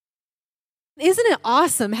isn't it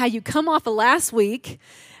awesome how you come off of last week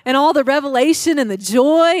and all the revelation and the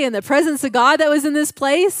joy and the presence of God that was in this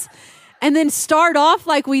place, and then start off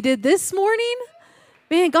like we did this morning?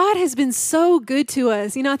 Man, God has been so good to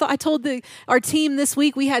us. I told our team this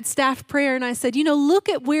week, we had staff prayer, and I said, look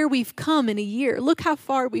at where we've come in a year. Look how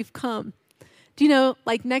far we've come. Do you know,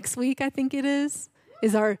 like next week, I think it is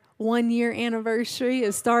our 1-year anniversary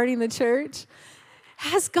of starting the church?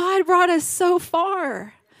 Has God brought us so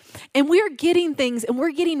far? And we're getting things, and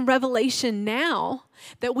we're getting revelation now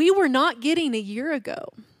that we were not getting a year ago.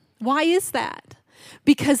 Why is that?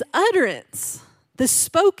 Because utterance, the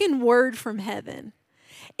spoken word from heaven,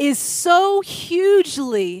 is so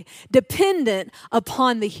hugely dependent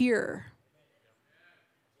upon the hearer.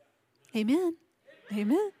 Amen.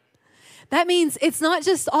 Amen. That means it's not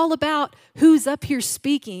just all about who's up here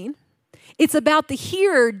speaking. It's about the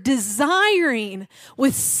hearer desiring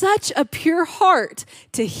with such a pure heart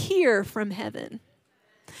to hear from heaven.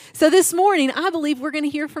 So this morning, I believe we're going to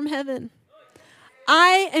hear from heaven.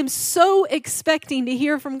 I am so expecting to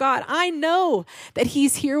hear from God. I know that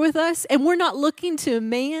He's here with us, and we're not looking to a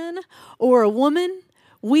man or a woman.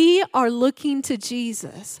 We are looking to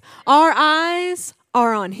Jesus. Our eyes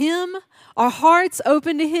are on Him, our hearts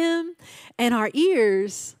open to Him, and our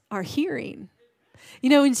ears are hearing.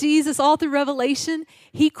 In Jesus, all through Revelation,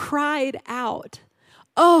 He cried out,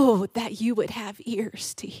 "Oh, that you would have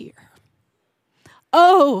ears to hear.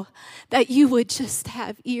 Oh, that you would just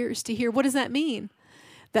have ears to hear." What does that mean?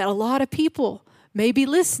 That a lot of people may be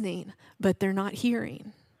listening, but they're not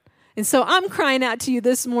hearing. And so I'm crying out to you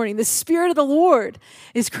this morning. The Spirit of the Lord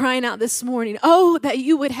is crying out this morning, "Oh, that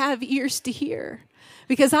you would have ears to hear."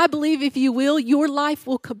 Because I believe if you will, your life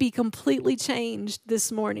will be completely changed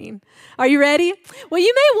this morning. Are you ready? Well,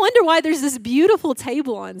 you may wonder why there's this beautiful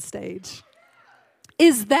table on stage.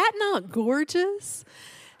 Is that not gorgeous?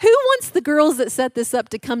 Who wants the girls that set this up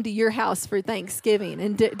to come to your house for Thanksgiving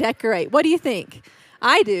and decorate? What do you think?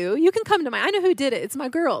 I do. You can come to I know who did it. It's my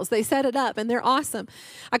girls. They set it up, and they're awesome.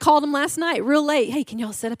 I called them last night real late. "Hey, can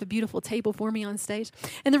y'all set up a beautiful table for me on stage?"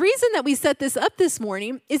 And the reason that we set this up this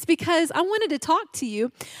morning is because I wanted to talk to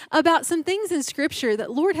you about some things in Scripture that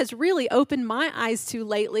Lord has really opened my eyes to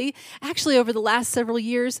lately, actually over the last several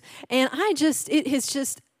years. And it has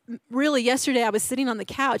just really, yesterday I was sitting on the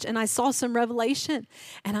couch, and I saw some revelation,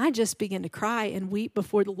 and I just began to cry and weep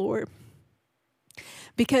before the Lord.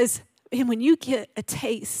 And when you get a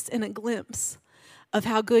taste and a glimpse of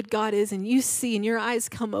how good God is, and you see and your eyes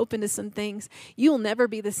come open to some things, you'll never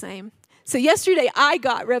be the same. So yesterday I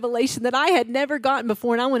got revelation that I had never gotten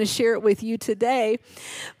before, and I want to share it with you today.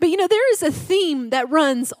 But there is a theme that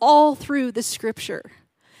runs all through the Scripture.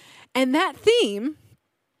 And that theme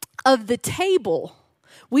of the table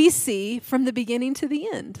we see from the beginning to the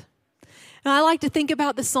end. And I like to think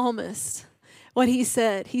about the psalmist. What he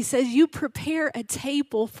said. He says, "You prepare a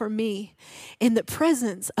table for me in the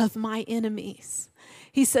presence of my enemies."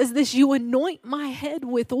 He says this, "You anoint my head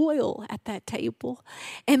with oil at that table,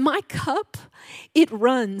 and my cup, it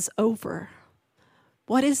runs over."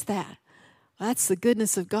 What is that? Well, that's the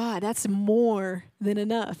goodness of God. That's more than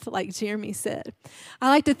enough, like Jeremy said. I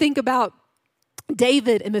like to think about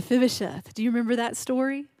David and Mephibosheth. Do you remember that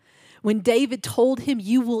story? When David told him,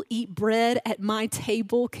 "You will eat bread at my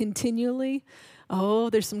table continually." Oh,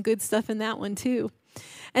 there's some good stuff in that one too.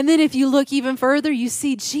 And then if you look even further, you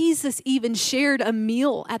see Jesus even shared a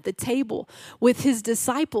meal at the table with his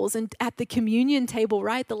disciples and at the communion table,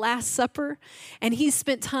 right? The Last Supper. And he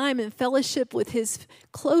spent time in fellowship with his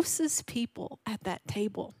closest people at that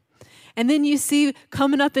table. And then you see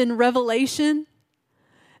coming up in Revelation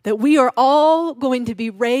that we are all going to be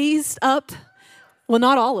raised up. Well,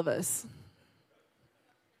 not all of us.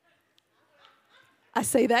 I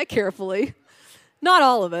say that carefully. Not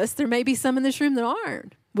all of us. There may be some in this room that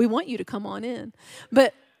aren't. We want you to come on in.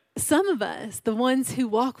 But some of us, the ones who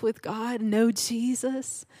walk with God, know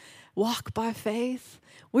Jesus, walk by faith,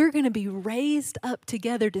 we're going to be raised up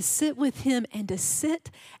together to sit with Him and to sit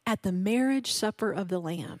at the marriage supper of the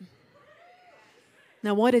Lamb.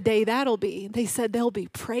 Now, what a day that'll be. They said they'll be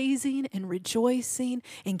praising and rejoicing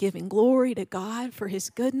and giving glory to God for His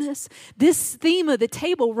goodness. This theme of the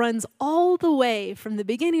table runs all the way from the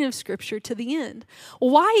beginning of Scripture to the end.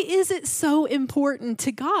 Why is it so important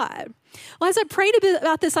to God? Well, as I prayed a bit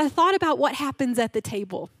about this, I thought about what happens at the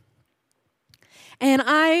table. And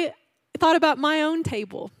I thought about my own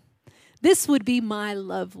table. This would be my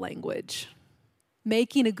love language.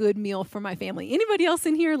 making a good meal for my family. Anybody else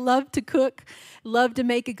in here love to cook, love to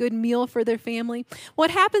make a good meal for their family?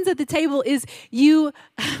 What happens at the table is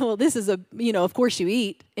this is of course you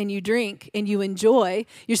eat and you drink and you enjoy.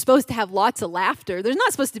 You're supposed to have lots of laughter. There's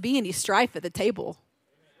not supposed to be any strife at the table,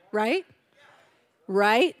 right?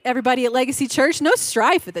 Right? Everybody at Legacy Church, no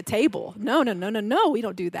strife at the table. No, we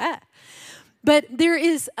don't do that. But there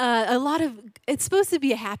is it's supposed to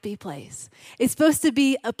be a happy place. It's supposed to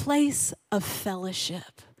be a place of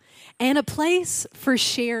fellowship and a place for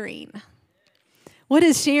sharing. What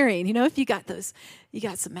is sharing? If you got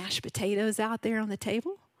some mashed potatoes out there on the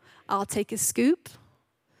table, I'll take a scoop.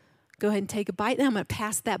 Go ahead and take a bite. Then I'm going to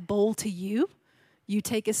pass that bowl to you. You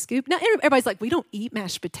take a scoop. Now, everybody's like, we don't eat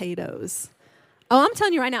mashed potatoes. Oh, I'm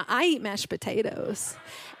telling you right now, I eat mashed potatoes.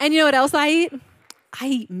 And you know what else I eat? I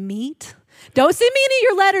eat meat. Don't send me any of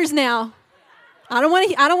your letters now. I don't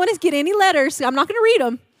want to get any letters. I'm not going to read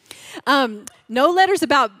them. No letters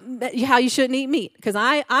about how you shouldn't eat meat, because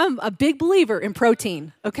I'm a big believer in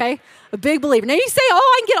protein, okay? A big believer. Now you say,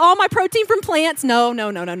 I can get all my protein from plants. No.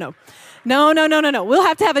 No. We'll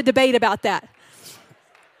have to have a debate about that.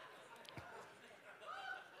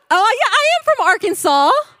 Oh, yeah, I am from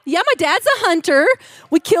Arkansas. Yeah, my dad's a hunter.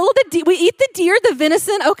 We eat the deer, the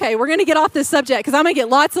venison. Okay, we're going to get off this subject because I'm going to get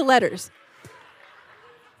lots of letters.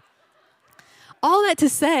 All that to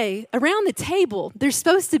say, around the table, there's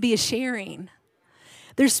supposed to be a sharing.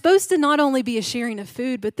 There's supposed to not only be a sharing of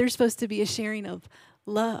food, but there's supposed to be a sharing of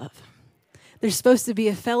love. There's supposed to be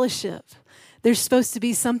a fellowship. There's supposed to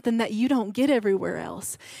be something that you don't get everywhere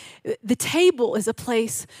else. The table is a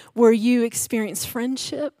place where you experience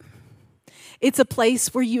friendship. It's a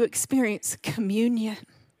place where you experience communion.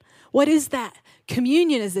 What is that?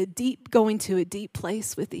 Communion is going to a deep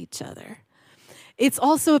place with each other. It's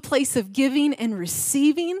also a place of giving and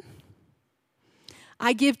receiving.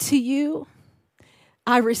 I give to you.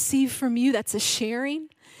 I receive from you. That's a sharing.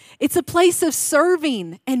 It's a place of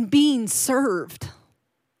serving and being served,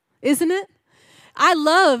 isn't it? I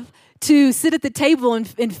love to sit at the table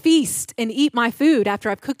and feast and eat my food after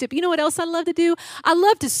I've cooked it. But you know what else I love to do? I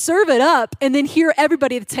love to serve it up and then hear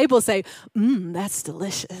everybody at the table say, that's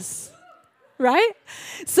delicious, right?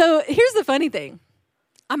 So here's the funny thing.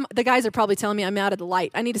 The guys are probably telling me I'm out of the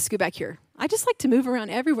light. I need to scoot back here. I just like to move around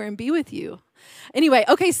everywhere and be with you. Anyway,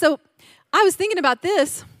 okay, so I was thinking about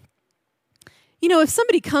this. If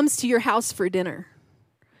somebody comes to your house for dinner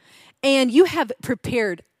and you have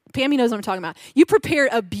prepared, Pammy knows what I'm talking about. You prepared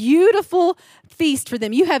a beautiful feast for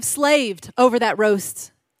them. You have slaved over that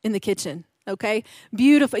roast in the kitchen, okay?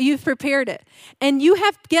 Beautiful. You've prepared it. And you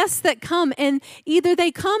have guests that come, and either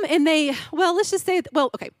they come and let's just say,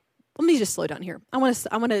 okay, let me just slow down here. I want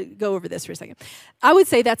to go over this for a second. I would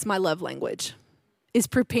say that's my love language, is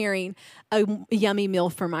preparing a yummy meal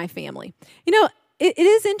for my family. It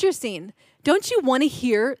is interesting. Don't you want to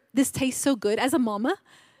hear this tastes so good as a mama?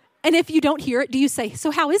 And if you don't hear it, do you say,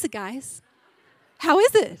 so how is it, guys? How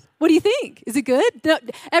is it? What do you think? Is it good? No,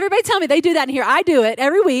 everybody tell me they do that in here. I do it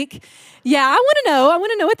every week. Yeah, I want to know. I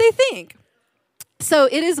want to know what they think. So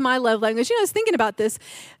it is my love language. I was thinking about this.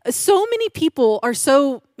 So many people are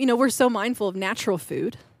we're so mindful of natural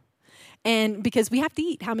food. And because we have to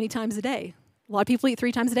eat how many times a day? A lot of people eat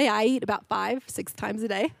 3 times a day. I eat about 5, 6 times a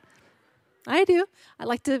day. I do. I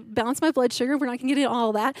like to balance my blood sugar. We're not going to get into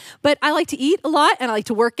all that. But I like to eat a lot, and I like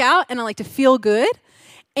to work out, and I like to feel good.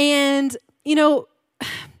 And,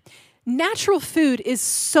 natural food is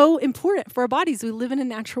so important for our bodies. We live in a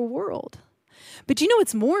natural world. But you know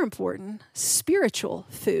what's more important? Spiritual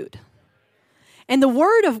food. And the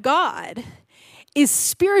Word of God is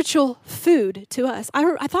spiritual food to us.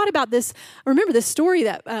 I thought about this. I remember this story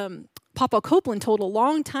that Papa Copeland told a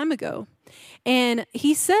long time ago. And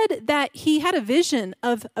he said that he had a vision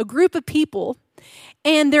of a group of people,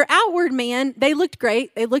 and their outward man, they looked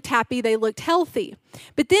great, they looked happy, they looked healthy.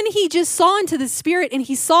 But then he just saw into the spirit, and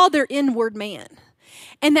he saw their inward man.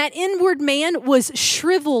 And that inward man was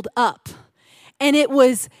shriveled up. And it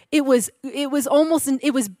was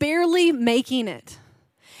barely making it.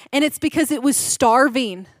 And it's because it was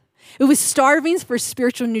starving. It was starving for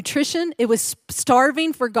spiritual nutrition. It was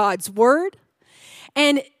starving for God's word.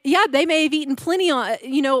 And yeah, they may have eaten plenty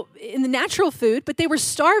in the natural food, but they were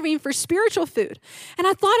starving for spiritual food. And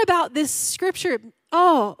I thought about this scripture.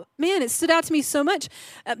 Oh, man, it stood out to me so much.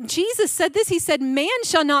 Jesus said this. He said, man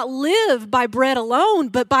shall not live by bread alone,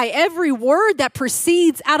 but by every word that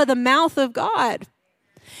proceeds out of the mouth of God.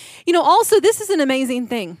 Also, this is an amazing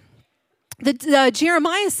thing.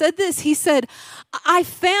 Jeremiah said this. He said, I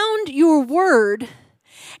found your word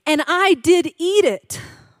and I did eat it.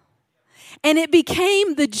 and it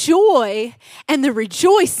became the joy and the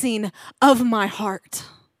rejoicing of my heart.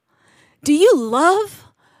 Do you love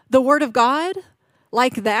the Word of God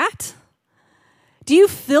like that? Do you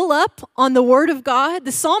fill up on the Word of God?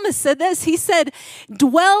 The psalmist said this. He said,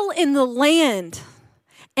 dwell in the land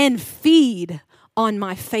and feed on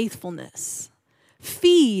my faithfulness.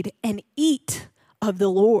 Feed and eat of the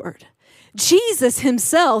Lord. Jesus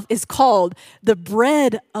himself is called the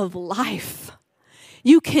bread of life.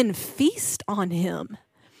 You can feast on him.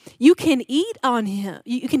 You can eat on him.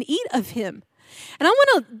 You can eat of him. And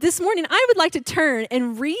this morning, I would like to turn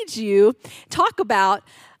and talk about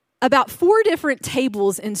 4 different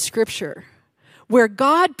tables in Scripture where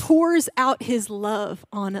God pours out his love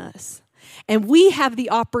on us. And we have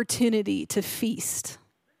the opportunity to feast.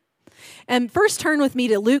 And first turn with me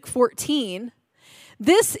to Luke 14.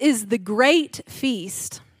 This is the great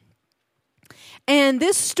feast. And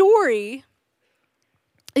this story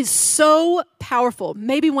is so powerful.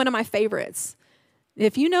 Maybe one of my favorites.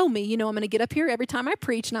 If you know me, you know I'm going to get up here every time I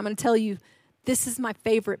preach and I'm going to tell you, this is my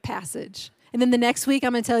favorite passage. And then the next week,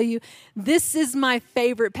 I'm going to tell you, this is my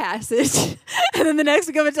favorite passage. And then the next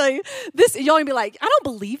week, I'm going to tell you, this. Y'all going to be like, I don't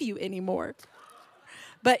believe you anymore.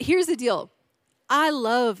 But here's the deal. I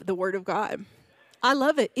love the Word of God. I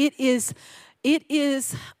love it.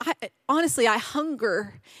 Honestly, I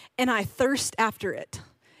hunger and I thirst after it.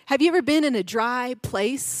 Have you ever been in a dry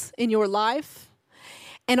place in your life?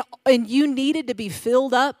 And you needed to be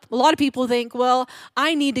filled up? A lot of people think, well,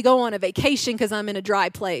 I need to go on a vacation because I'm in a dry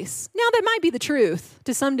place. Now, that might be the truth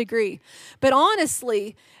to some degree. But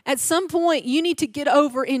honestly, at some point, you need to get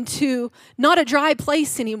over into not a dry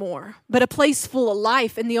place anymore, but a place full of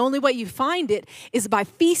life. And the only way you find it is by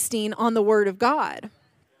feasting on the Word of God.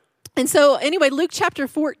 And so anyway, Luke chapter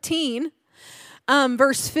 14,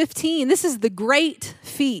 verse 15, this is the great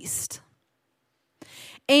feast.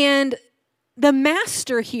 And the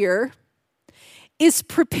master here is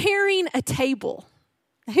preparing a table.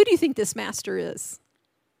 Who do you think this master is?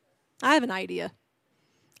 I have an idea.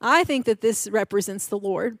 I think that this represents the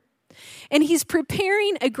Lord. And he's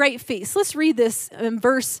preparing a great feast. Let's read this in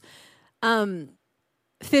verse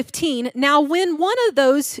 15. Now, when one of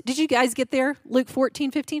those, did you guys get there? Luke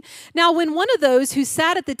 14, 15. Now, when one of those who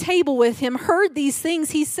sat at the table with him heard these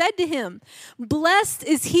things, he said to him, blessed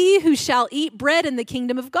is he who shall eat bread in the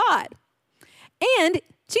kingdom of God. And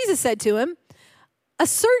Jesus said to him, a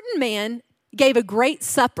certain man gave a great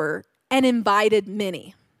supper and invited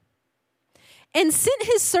many, and sent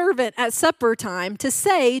his servant at supper time to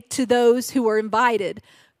say to those who were invited,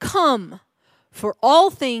 come, for all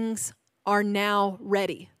things are now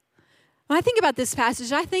ready. When I think about this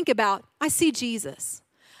passage, I see Jesus.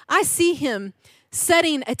 I see him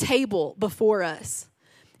setting a table before us.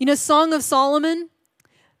 You know, Song of Solomon,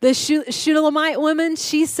 the Shulamite woman,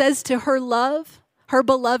 she says to her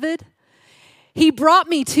beloved, he brought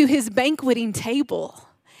me to his banqueting table,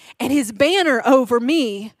 and his banner over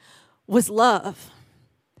me was love.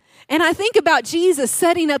 And I think about Jesus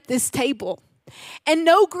setting up this table, and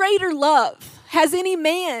no greater love has any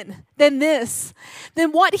man than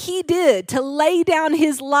what he did to lay down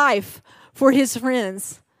his life for his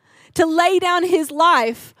friends, to lay down his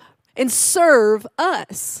life and serve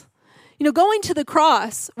us. You know, going to the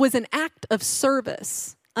cross was an act of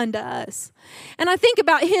service unto us. And I think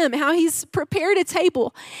about him, how he's prepared a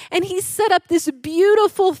table and he's set up this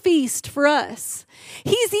beautiful feast for us.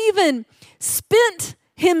 He's even spent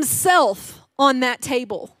himself on that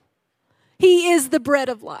table. He is the bread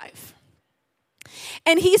of life.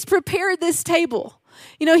 And he's prepared this table.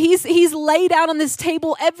 You know, he's laid out on this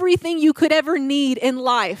table everything you could ever need in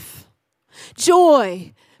life.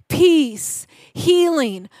 Joy, peace,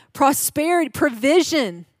 healing, prosperity,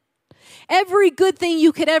 provision. Every good thing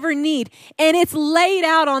you could ever need. And it's laid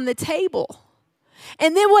out on the table.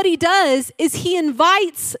 And then what he does is he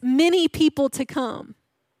invites many people to come.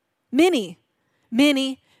 Many,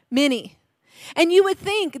 many, many. And you would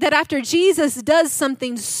think that after Jesus does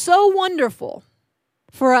something so wonderful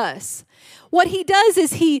for us, what he does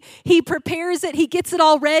is he prepares it, he gets it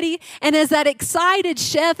all ready, and as that excited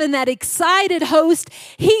chef and that excited host,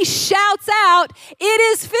 he shouts out, "It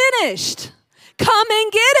is finished. Come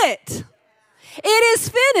and get it. It is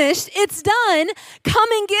finished. It's done.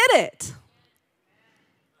 Come and get it."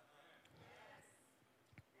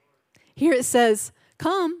 Here it says,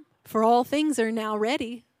 "Come, for all things are now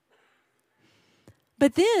ready."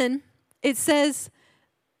 But then it says,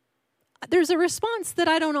 there's a response that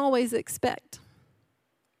I don't always expect.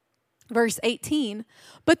 Verse 18,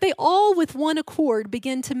 "But they all with one accord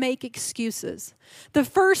began to make excuses. The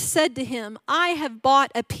first said to him, 'I have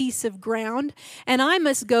bought a piece of ground, and I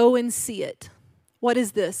must go and see it.'" What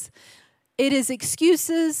is this? It is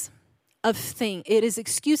excuses of It is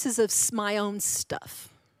excuses of my own stuff.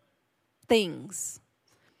 Things.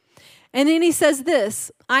 And then he says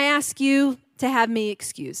this, I ask you to have me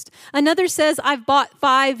excused. Another says, I've bought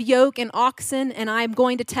 5 yoke and oxen and I'm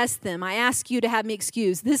going to test them. I ask you to have me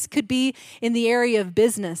excused. This could be in the area of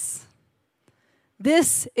business.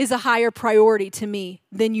 This is a higher priority to me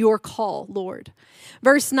than your call, Lord.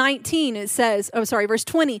 Verse 19, verse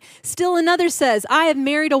 20. Still another says, I have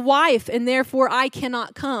married a wife and therefore I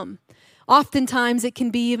cannot come. Oftentimes it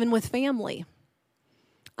can be even with family.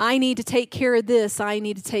 I need to take care of this. I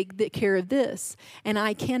need to take care of this. And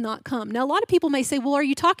I cannot come. Now, a lot of people may say, well, are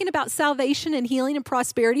you talking about salvation and healing and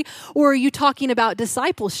prosperity? Or are you talking about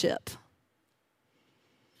discipleship?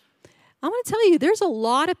 I want to tell you, there's a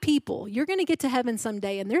lot of people. You're going to get to heaven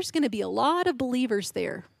someday, and there's going to be a lot of believers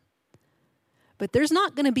there. But there's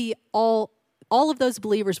not going to be all of those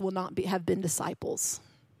believers will not have been disciples.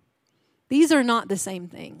 These are not the same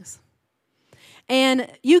things. And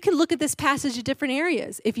you can look at this passage in different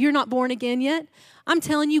areas. If you're not born again yet, I'm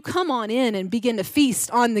telling you, come on in and begin to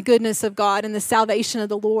feast on the goodness of God and the salvation of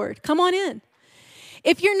the Lord. Come on in.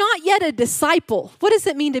 If you're not yet a disciple, what does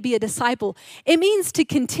it mean to be a disciple? It means to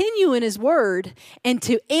continue in His Word and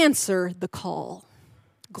to answer the call.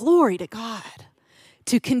 Glory to God.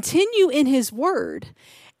 To continue in His Word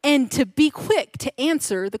and to be quick to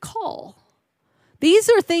answer the call. These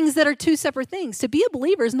are things that are two separate things. To be a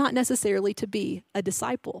believer is not necessarily to be a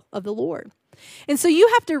disciple of the Lord. And so you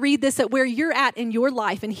have to read this at where you're at in your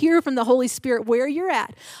life and hear from the Holy Spirit where you're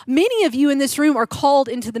at. Many of you in this room are called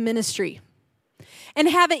into the ministry and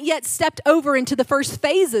haven't yet stepped over into the first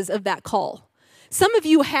phases of that call. Some of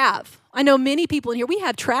you have. I know many people in here. We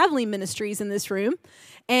have traveling ministries in this room,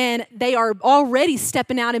 and they are already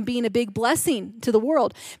stepping out and being a big blessing to the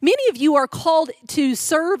world. Many of you are called to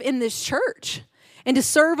serve in this church and to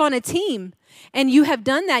serve on a team, and you have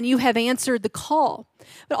done that, and you have answered the call.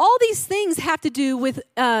 But all these things have to do with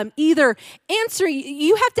either answering.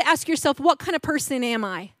 You have to ask yourself, what kind of person am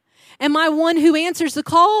I? Am I one who answers the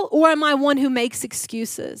call, or am I one who makes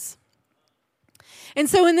excuses? And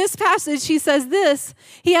so in this passage, he says this.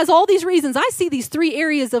 He has all these reasons. I see these 3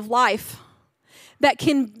 areas of life that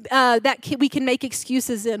we can make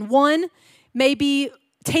excuses in. 1, maybe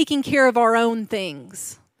taking care of our own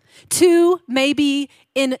things. 2, maybe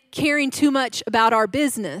in caring too much about our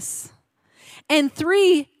business. And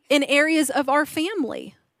 3, in areas of our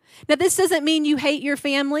family. Now, this doesn't mean you hate your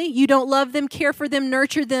family, you don't love them, care for them,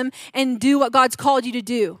 nurture them, and do what God's called you to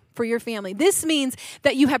do for your family. This means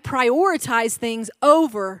that you have prioritized things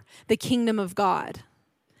over the kingdom of God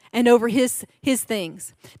and over His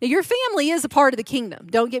things. Now, your family is a part of the kingdom.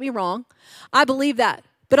 Don't get me wrong. I believe that.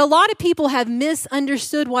 But a lot of people have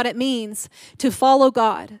misunderstood what it means to follow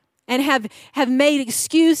God and have made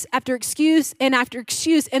excuse after excuse and after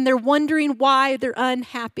excuse, and they're wondering why they're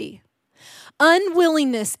unhappy.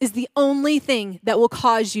 Unwillingness is the only thing that will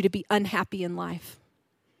cause you to be unhappy in life.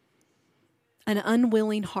 An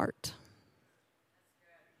unwilling heart.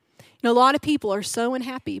 You know, a lot of people are so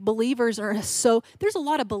unhappy. There's a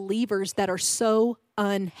lot of believers that are so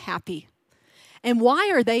unhappy. And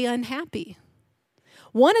why are they unhappy?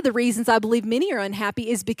 One of the reasons I believe many are unhappy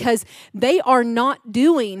is because they are not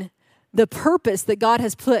doing the purpose that God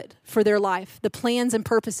has put for their life, the plans and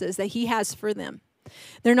purposes that He has for them.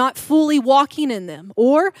 They're not fully walking in them,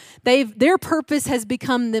 or their purpose has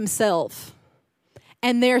become themselves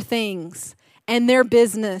and their things and their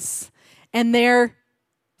business and their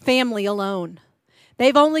family alone.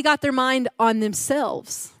 They've only got their mind on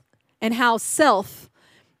themselves and how self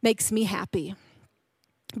makes me happy.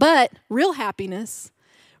 But real happiness,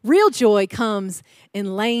 real joy comes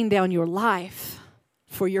in laying down your life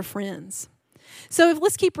for your friends. So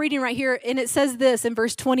let's keep reading right here. And it says this in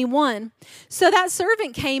verse 21. So that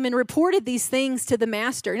servant came and reported these things to the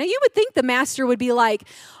master. Now you would think the master would be like,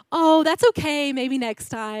 oh, that's okay, maybe next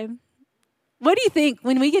time. What do you think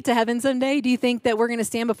when we get to heaven someday? Do you think that we're going to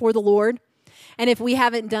stand before the Lord? And if we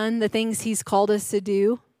haven't done the things He's called us to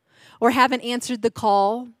do, or haven't answered the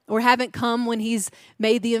call, or haven't come when He's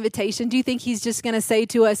made the invitation, do you think He's just going to say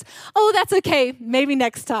to us, oh, that's okay, maybe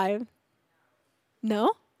next time?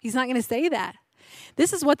 No, He's not going to say that.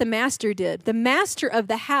 This is what the master did. The master of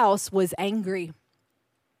the house was angry.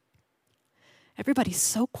 Everybody's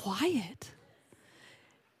so quiet.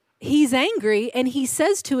 He's angry, and he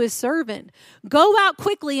says to his servant, go out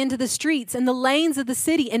quickly into the streets and the lanes of the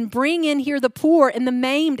city and bring in here the poor and the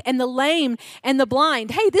maimed and the lame and the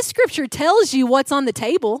blind. Hey, this scripture tells you what's on the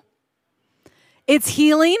table. It's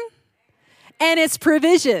healing and it's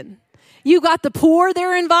provision. You've got the poor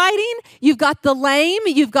they're inviting. You've got the lame.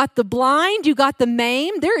 You've got the blind. You've got the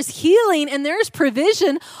maimed. There is healing and there's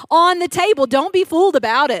provision on the table. Don't be fooled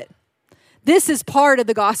about it. This is part of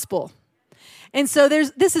the gospel. And so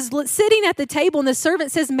this is sitting at the table, and the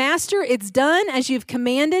servant says, Master, it's done as you've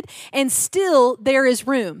commanded, and still there is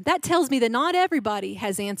room. That tells me that not everybody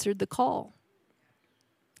has answered the call.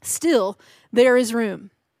 Still there is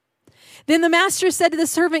room. Then the master said to the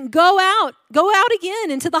servant, go out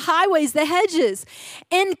again into the highways, the hedges,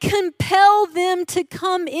 and compel them to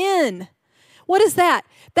come in. What is that?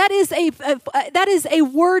 That is a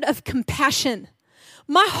word of compassion.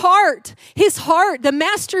 My heart, his heart, the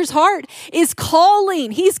master's heart is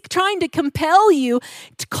calling. He's trying to compel you,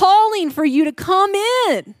 calling for you to come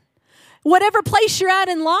in. Whatever place you're at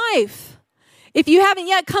in life. If you haven't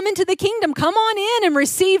yet come into the kingdom, come on in and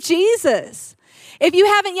receive Jesus. If you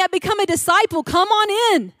haven't yet become a disciple, come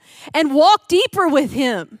on in and walk deeper with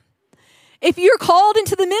him. If you're called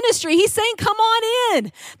into the ministry, he's saying, come on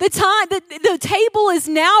in. The table is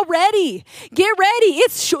now ready. Get ready.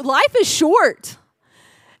 Life is short.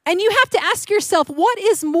 And you have to ask yourself, what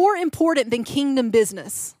is more important than kingdom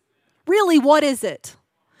business? Really, what is it?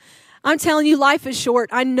 I'm telling you, life is short.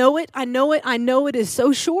 I know it. I know it. I know it is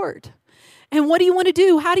so short. And what do you want to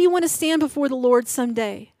do? How do you want to stand before the Lord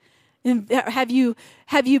someday? And have you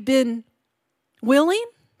been willing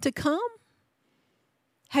to come?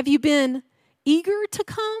 Have you been eager to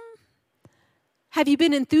come? Have you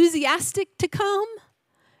been enthusiastic to come?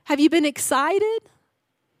 Have you been excited?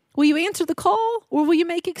 Will you answer the call or will you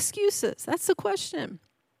make excuses? That's the question.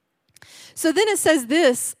 So then it says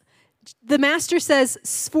this, the master says,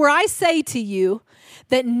 for I say to you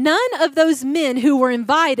that none of those men who were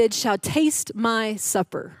invited shall taste my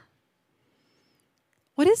supper.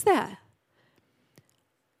 What is that?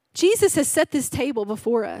 Jesus has set this table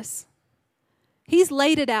before us. He's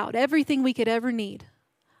laid it out, everything we could ever need.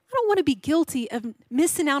 I don't want to be guilty of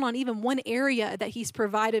missing out on even one area that he's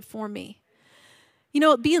provided for me. You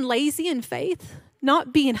know, being lazy in faith,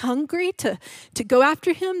 not being hungry to go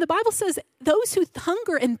after him. The Bible says those who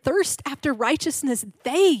hunger and thirst after righteousness,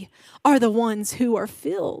 they are the ones who are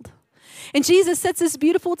filled. And Jesus sets this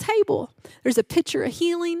beautiful table. There's a pitcher of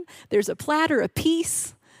healing. There's a platter of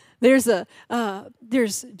peace. There's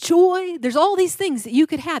joy. There's all these things that you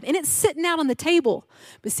could have. And it's sitting out on the table.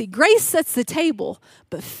 But see, grace sets the table,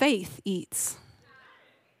 but faith eats.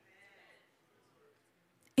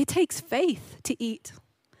 It takes faith to eat.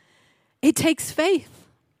 It takes faith.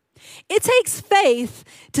 It takes faith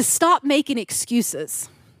to stop making excuses.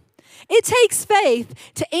 It takes faith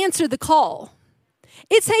to answer the call.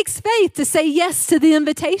 It takes faith to say yes to the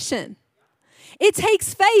invitation. It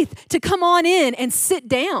takes faith to come on in and sit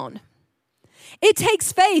down. It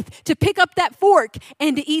takes faith to pick up that fork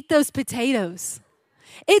and to eat those potatoes.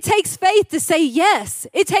 It takes faith to say yes.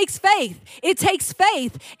 It takes faith. It takes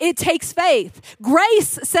faith. It takes faith.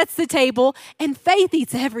 Grace sets the table and faith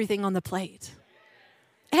eats everything on the plate.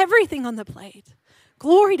 Everything on the plate.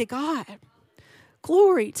 Glory to God.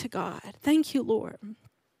 Glory to God. Thank you, Lord.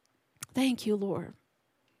 Thank you, Lord.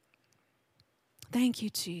 Thank you,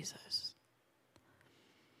 Jesus.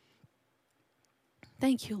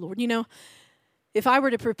 Thank you, Lord. You know, if I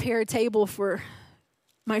were to prepare a table for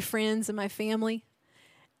my friends and my family,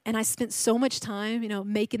 and I spent so much time,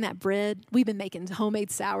 making that bread. We've been making homemade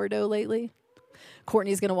sourdough lately.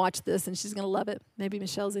 Courtney's going to watch this, and she's going to love it. Maybe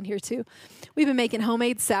Michelle's in here, too. We've been making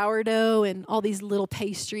homemade sourdough and all these little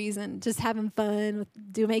pastries and just having fun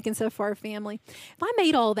making stuff for our family. If I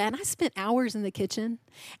made all that, and I spent hours in the kitchen,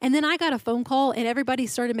 and then I got a phone call, and everybody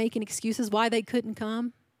started making excuses why they couldn't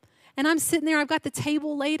come. And I'm sitting there. I've got the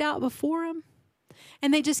table laid out before them.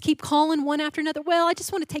 And they just keep calling one after another. Well, I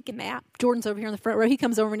just want to take a nap. Jordan's over here in the front row. He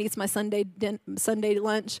comes over and eats my Sunday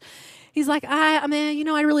lunch. He's like, I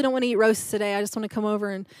really don't want to eat roast today. I just want to come over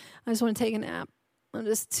and I just want to take a nap. I'm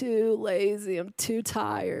just too lazy. I'm too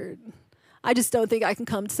tired. I just don't think I can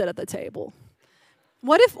come sit at the table.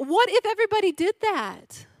 What if everybody did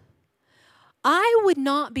that? I would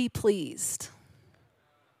not be pleased.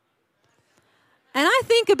 And I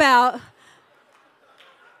think about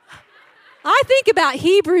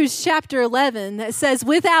Hebrews chapter 11 that says,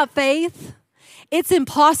 without faith, it's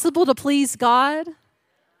impossible to please God.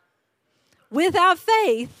 Without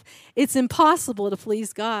faith, it's impossible to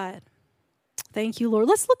please God. Thank you, Lord.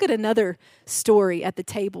 Let's look at another story at the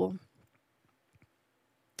table.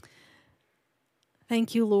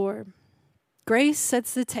 Thank you, Lord. Grace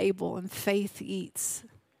sets the table and faith eats.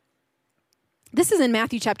 This is in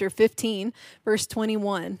Matthew chapter 15, verse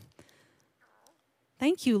 21.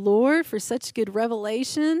 Thank you, Lord, for such good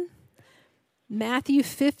revelation. Matthew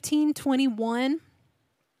 15:21.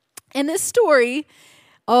 And this story,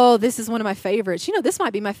 oh, this is one of my favorites. You know, this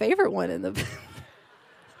might be my favorite one in the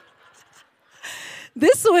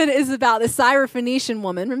This one is about the Syrophoenician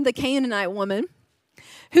woman, remember the Canaanite woman,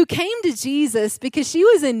 who came to Jesus because she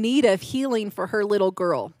was in need of healing for her little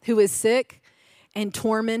girl who was sick and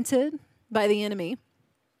tormented by the enemy.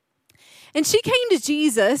 And she came to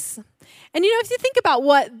Jesus. And, you know, if you think about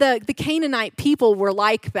what the Canaanite people were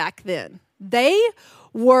like back then, this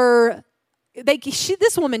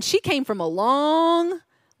woman, she came from a long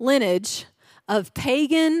lineage of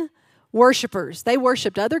pagan worshipers. They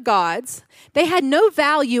worshiped other gods. They had no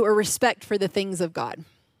value or respect for the things of God.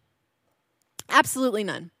 Absolutely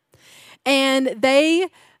none. And they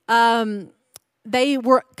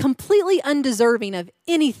were completely undeserving of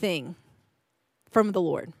anything from the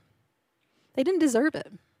Lord. They didn't deserve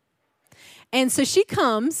it. And so she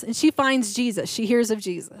comes and she finds Jesus. She hears of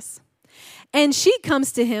Jesus. And she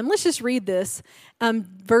comes to him. Let's just read this.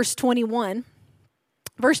 Verse 21.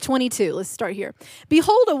 Verse 22, let's start here.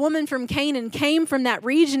 Behold, a woman from Canaan came from that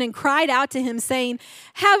region and cried out to him, saying,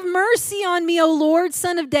 have mercy on me, O Lord,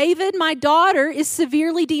 son of David. My daughter is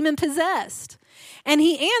severely demon-possessed. And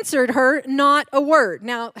he answered her not a word.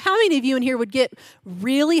 Now, how many of you in here would get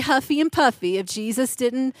really huffy and puffy if Jesus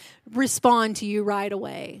didn't respond to you right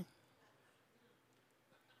away?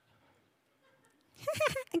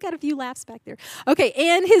 I got a few laughs back there. Okay,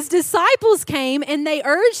 and his disciples came and they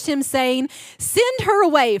urged him, saying, send her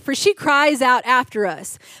away, for she cries out after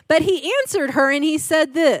us. But he answered her and he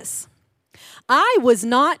said this, I was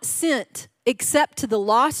not sent except to the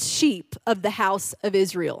lost sheep of the house of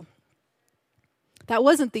Israel. That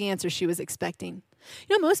wasn't the answer she was expecting.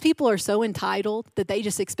 You know, most people are so entitled that they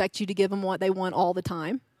just expect you to give them what they want all the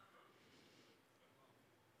time.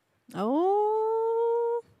 Oh.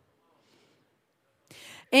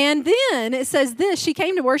 And then it says this, she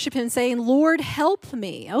came to worship him saying, Lord, help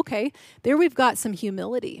me. Okay, there we've got some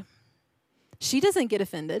humility. She doesn't get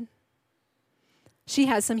offended. She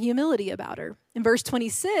has some humility about her. In verse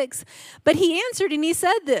 26, but he answered and he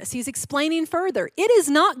said this, he's explaining further, it is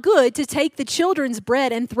not good to take the children's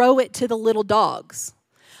bread and throw it to the little dogs.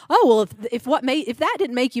 Oh, well, if that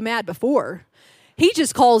didn't make you mad before, he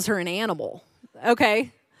just calls her an animal,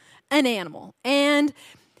 okay? An animal. And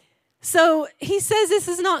so he says this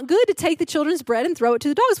is not good to take the children's bread and throw it to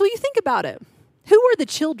the dogs. Well, you think about it. Who were the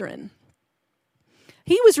children?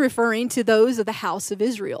 He was referring to those of the house of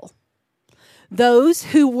Israel. Those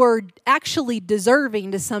who were actually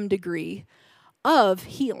deserving to some degree of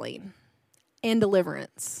healing and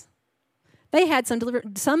deliverance. They had some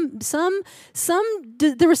deliverance.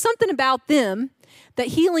 There was something about them that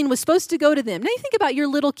healing was supposed to go to them. Now you think about your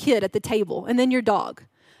little kid at the table and then your dog.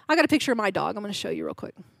 I got a picture of my dog. I'm going to show you real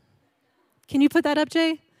quick. Can you put that up,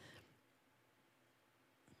 Jay?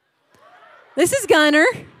 This is Gunner.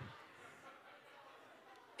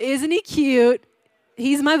 Isn't he cute?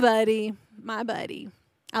 He's my buddy. My buddy.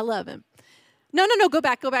 I love him. No. Go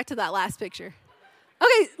back to that last picture.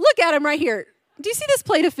 Okay, look at him right here. Do you see this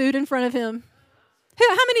plate of food in front of him?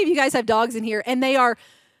 How many of you guys have dogs in here and they are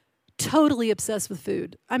totally obsessed with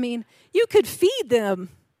food? I mean, you could feed them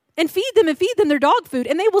their dog food,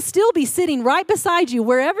 and they will still be sitting right beside you,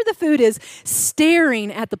 wherever the food is,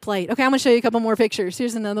 staring at the plate. Okay, I'm going to show you a couple more pictures.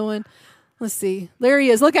 Here's another one. Let's see. There he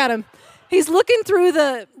is. Look at him. He's looking through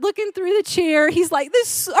the chair. He's like, are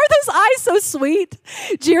those eyes so sweet?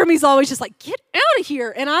 Jeremy's always just like, get out of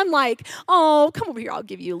here. And I'm like, oh, come over here. I'll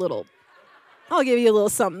give you a little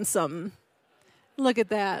something, something. Look at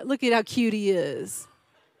that. Look at how cute he is.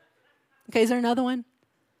 Okay, is there another one?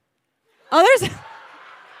 Oh,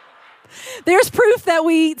 there's proof that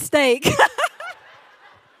we eat steak.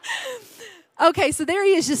 Okay, so there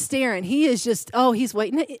he is just staring. He is just, he's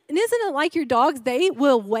waiting. And isn't it like your dogs? They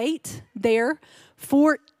will wait there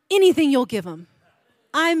for anything you'll give them.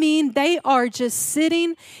 I mean, they are just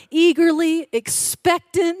sitting eagerly,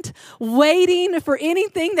 expectant, waiting for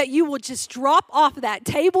anything that you will just drop off that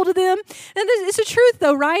table to them. And it's the truth,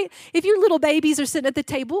 though, right? If your little babies are sitting at the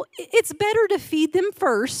table, it's better to feed them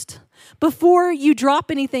first before you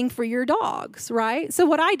drop anything for your dogs, right? So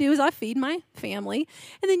what I do is I feed my family,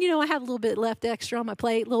 and then, I have a little bit left extra on my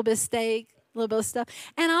plate, a little bit of steak, a little bit of stuff,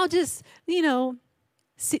 and I'll just,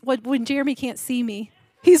 see, when Jeremy can't see me,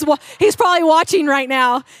 he's probably watching right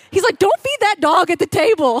now. He's like, don't feed that dog at the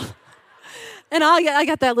table. And I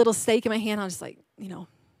got that little steak in my hand. I'll just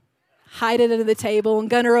hide it under the table, and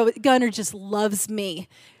Gunner just loves me.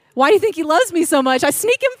 Why do you think he loves me so much? I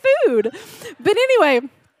sneak him food. But anyway,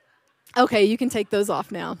 okay, you can take those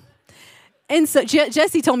off now. And so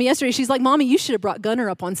Jessie told me yesterday, she's like, Mommy, you should have brought Gunner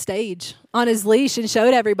up on stage on his leash and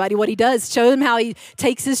showed everybody what he does. Showed them how he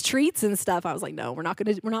takes his treats and stuff. I was like, no, we're not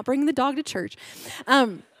bringing the dog to church.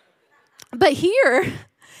 But here,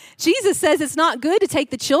 Jesus says it's not good to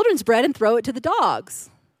take the children's bread and throw it to the dogs.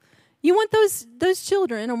 You want those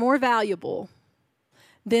children are more valuable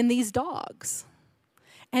than these dogs.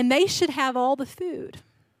 And they should have all the food.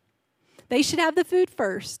 They should have the food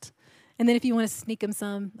first. And then if you want to sneak them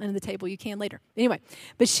some under the table, you can later. Anyway,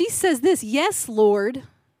 but she says this, yes, Lord,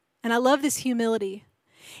 and I love this humility.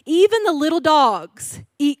 Even the little dogs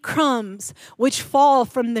eat crumbs which fall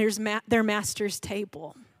from their master's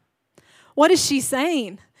table. What is she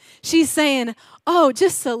saying? She's saying, oh,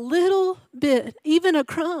 just a little bit, even a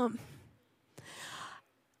crumb.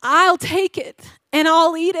 I'll take it and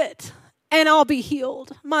I'll eat it and I'll be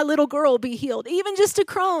healed. My little girl will be healed. Even just a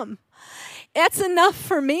crumb. That's enough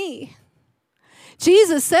for me.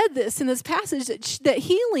 Jesus said this in this passage that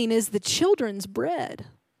healing is the children's bread.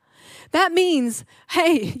 That means,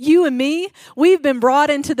 hey, you and me, we've been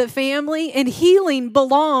brought into the family and healing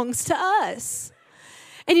belongs to us.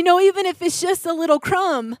 And even if it's just a little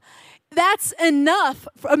crumb, that's enough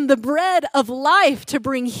from the bread of life to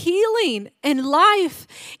bring healing and life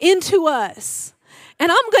into us.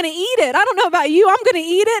 And I'm going to eat it. I don't know about you. I'm going to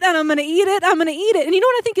eat it, and I'm going to eat it. I'm going to eat it. And you know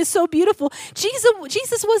what I think is so beautiful?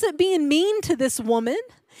 Jesus wasn't being mean to this woman.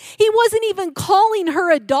 He wasn't even calling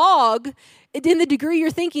her a dog in the degree you're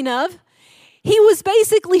thinking of. He was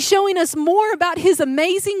basically showing us more about his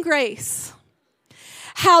amazing grace.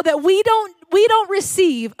 How that we don't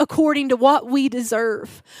receive according to what we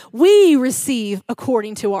deserve. We receive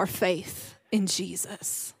according to our faith in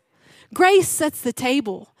Jesus. Grace sets the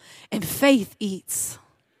table. And faith eats.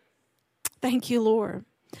 Thank you, Lord.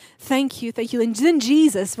 Thank you. And then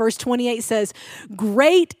Jesus, verse 28 says,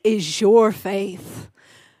 great is your faith.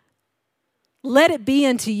 Let it be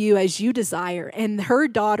unto you as you desire. And her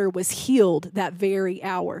daughter was healed that very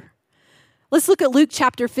hour. Let's look at Luke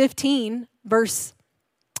chapter 15, verse.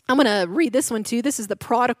 I'm going to read this one too. This is the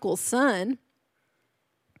prodigal son.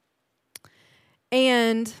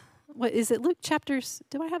 And what is it? Luke chapters.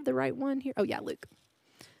 Do I have the right one here? Oh, yeah, Luke.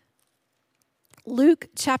 Luke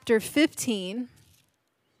chapter 15,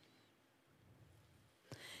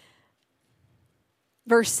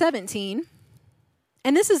 verse 17.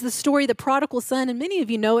 And this is the story of the prodigal son, and many of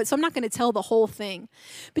you know it, so I'm not going to tell the whole thing.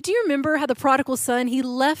 But do you remember how the prodigal son, he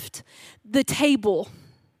left the table,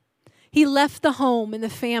 he left the home and the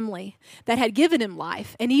family that had given him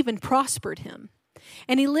life and even prospered him.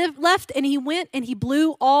 And he left and he went and he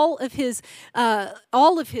blew all of his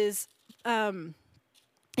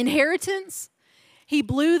inheritance. He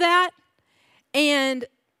blew that, and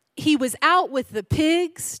he was out with the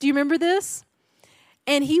pigs. Do you remember this?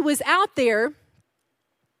 And he was out there,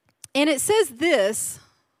 and it says this,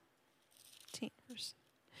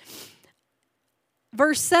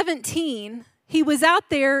 verse 17, he was out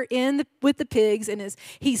there with the pigs, and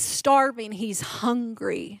he's starving, he's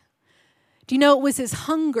hungry. Do you know it was his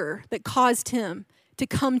hunger that caused him to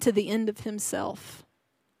come to the end of himself?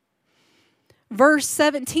 Verse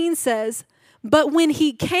 17 says, but when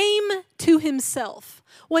he came to himself,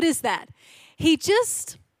 what is that? He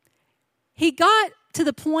got to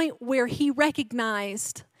the point where he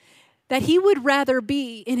recognized that he would rather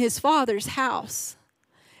be in his father's house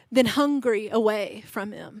than hungry away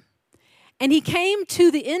from him. And he came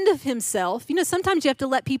to the end of himself. Sometimes you have to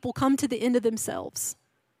let people come to the end of themselves.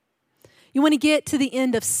 You want to get to the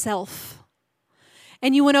end of self.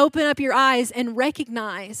 And you want to open up your eyes and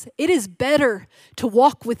recognize it is better to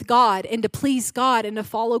walk with God and to please God and to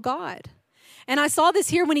follow God. And I saw this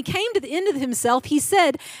here when he came to the end of himself. He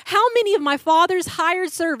said, how many of my father's hired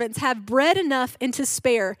servants have bread enough and to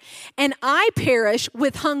spare, and I perish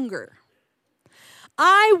with hunger?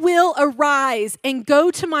 I will arise and go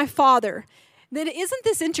to my father. Then isn't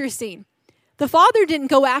this interesting? The father didn't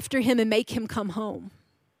go after him and make him come home.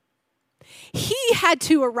 He had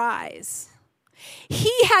to arise.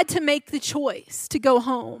 He had to make the choice to go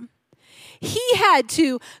home. He had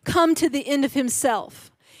to come to the end of himself.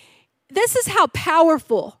 This is how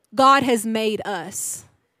powerful God has made us.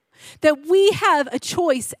 That we have a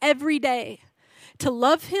choice every day to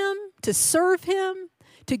love him, to serve him,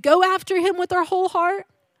 to go after him with our whole heart,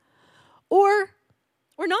 or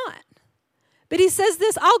not. But he says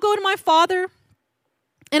this, I'll go to my father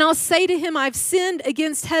and I'll say to him, I've sinned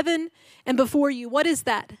against heaven and before you. What is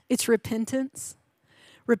that? It's repentance.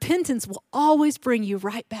 Repentance will always bring you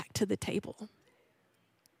right back to the table.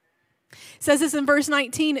 It says this in verse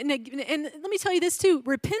 19, and let me tell you this too.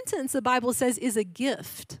 Repentance, the Bible says, is a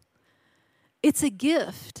gift. It's a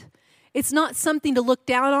gift. It's not something to look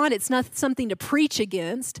down on. It's not something to preach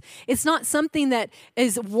against. It's not something that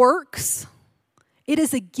is works. It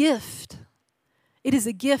is a gift. It is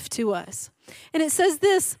a gift to us. And it says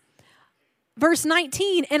this, verse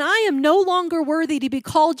 19, and I am no longer worthy to be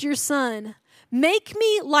called your son. Make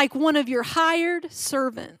me like one of your hired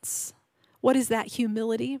servants. What is that?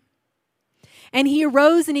 Humility. And he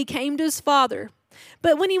arose and he came to his father.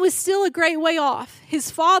 But when he was still a great way off,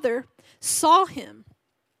 his father saw him.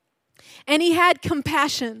 And he had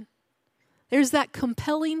compassion. There's that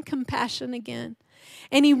compelling compassion again.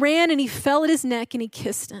 And he ran and he fell at his neck and he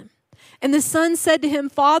kissed him. And the son said to him,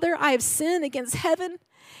 Father, I have sinned against heaven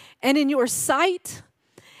and in your sight,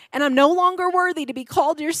 and I'm no longer worthy to be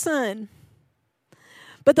called your son.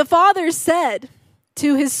 But the father said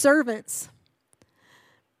to his servants,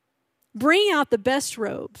 bring out the best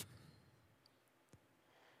robe.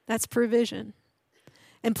 That's provision.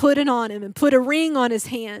 And put it on him, and put a ring on his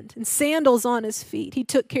hand, and sandals on his feet. He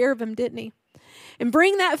took care of him, didn't he? And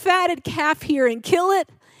bring that fatted calf here and kill it,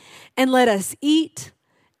 and let us eat,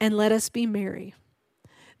 and let us be merry.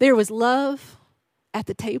 There was love at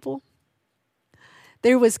the table.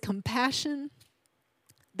 There was compassion.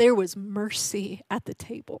 There was mercy at the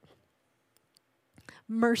table.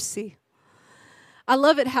 Mercy. I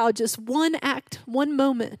love it how just one act, one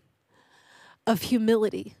moment of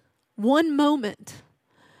humility, one moment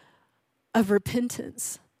of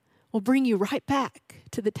repentance will bring you right back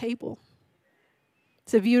to the table.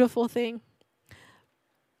 It's a beautiful thing.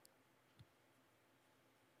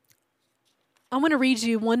 I want to read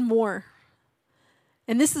you one more.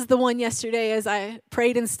 And this is the one yesterday as I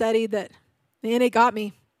prayed and studied that, man, it got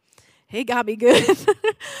me. It got me good.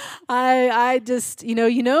 I just, you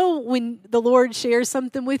know, when the Lord shares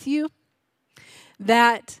something with you,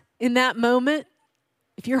 that in that moment,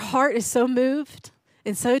 if your heart is so moved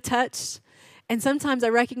and so touched, and sometimes I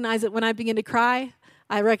recognize it when I begin to cry,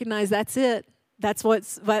 I recognize that's it. That's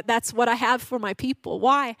what I have for my people.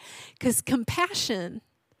 Why? Because compassion,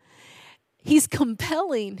 he's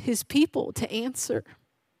compelling his people to answer.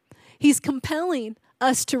 He's compelling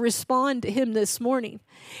us to respond to him this morning.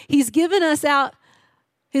 He's given us out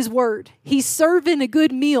his word. He's serving a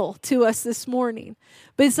good meal to us this morning.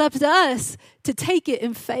 But it's up to us to take it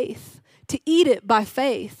in faith, to eat it by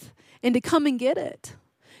faith, and to come and get it.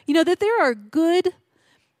 You know that there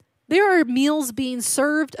are meals being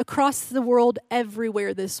served across the world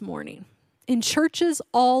everywhere this morning, in churches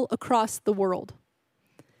all across the world.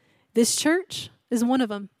 This church is one of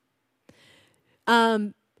them.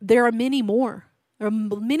 There are many more. There are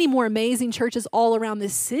many more amazing churches all around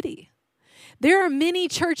this city. There are many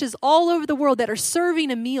churches all over the world that are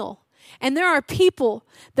serving a meal. And there are people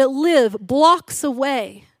that live blocks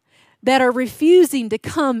away that are refusing to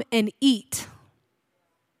come and eat.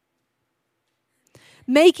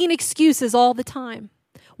 Making excuses all the time.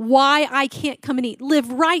 Why I can't come and eat.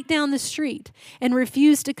 Live right down the street and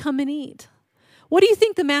refuse to come and eat. What do you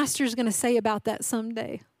think the master is going to say about that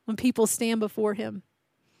someday when people stand before him?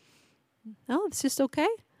 Oh, it's just okay.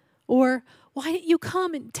 Or, why didn't you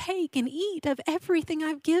come and take and eat of everything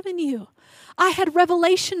I've given you? I had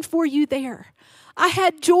revelation for you there. I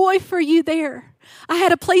had joy for you there. I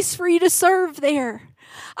had a place for you to serve there.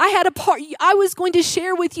 I had a part I was going to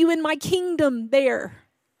share with you in my kingdom there.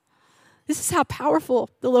 This is how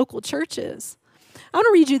powerful the local church is. I want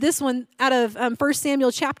to read you this one out of 1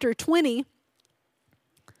 Samuel chapter 20.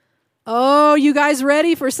 Oh, you guys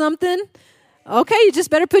ready for something? Okay, you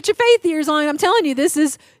just better put your faith ears on. I'm telling you, this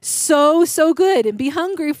is so good, and be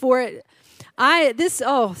hungry for it. This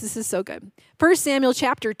is so good. 1 Samuel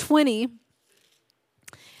chapter 20,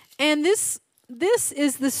 and this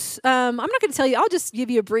is this. I'm not going to tell you. I'll just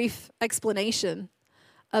give you a brief explanation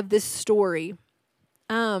of this story.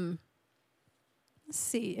 Let's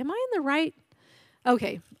see. Am I in the right?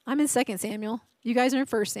 Okay, I'm in 2 Samuel. You guys are in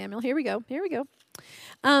 1 Samuel. Here we go. Do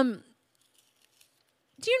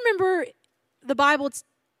you remember? The Bible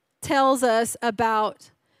tells us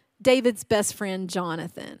about David's best friend,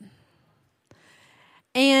 Jonathan,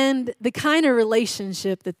 and the kind of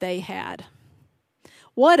relationship that they had.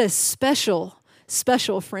 What a special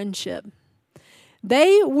friendship.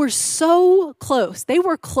 They were so close. They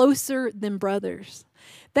were closer than brothers.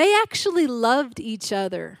 They actually loved each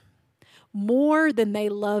other more than they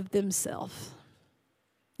loved themselves.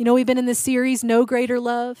 You know, we've been in this series, No Greater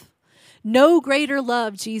Love. No greater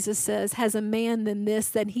love, Jesus says, has a man than this,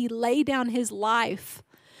 that he lay down his life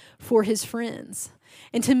for his friends.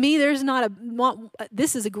 And to me,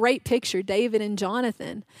 this is a great picture, David and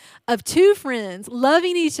Jonathan, of two friends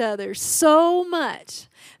loving each other so much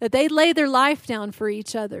that they lay their life down for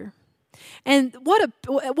each other. And what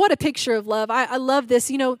a picture of love. I love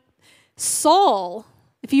this. You know, Saul,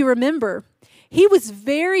 if you remember, he was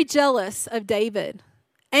very jealous of David,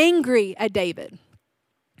 angry at David,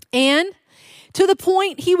 and to the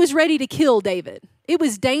point he was ready to kill David. It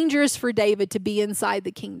was dangerous for David to be inside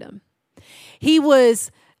the kingdom.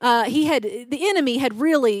 The enemy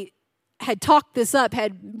had talked this up,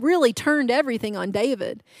 had really turned everything on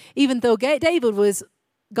David, even though David was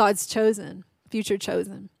God's chosen, future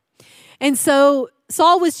chosen. And so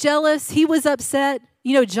Saul was jealous. He was upset.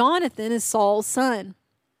 You know, Jonathan is Saul's son.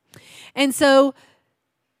 And so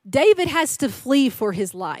David has to flee for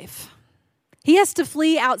his life. He has to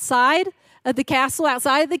flee outside of the castle,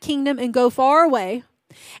 outside of the kingdom, and go far away.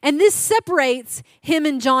 And this separates him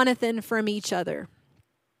and Jonathan from each other.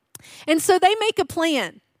 And so they make a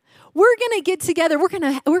plan. We're going to get together. We're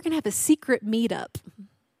going to have a secret meetup.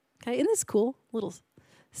 Okay, isn't this cool? Little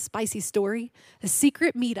spicy story. A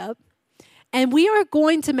secret meetup. And we are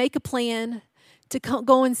going to make a plan to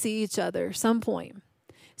go and see each other some point.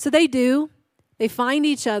 So they do. They find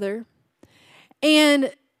each other.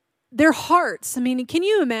 And their hearts, I mean, can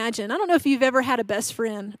you imagine? I don't know if you've ever had a best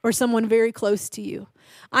friend or someone very close to you.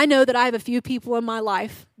 I know that I have a few people in my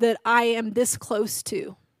life that I am this close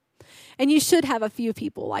to. And you should have a few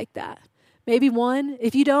people like that. Maybe one.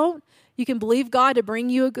 If you don't, you can believe God to bring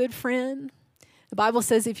you a good friend. The Bible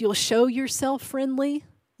says if you'll show yourself friendly,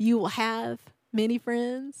 you will have many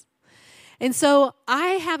friends. And so I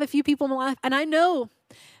have a few people in my life, and I know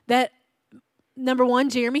that, number one,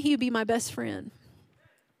 Jeremy, he would be my best friend.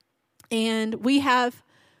 And we have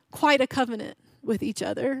quite a covenant with each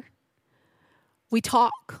other. We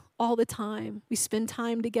talk all the time. We spend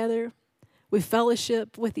time together. We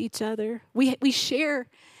fellowship with each other. We share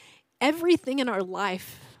everything in our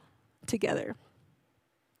life together.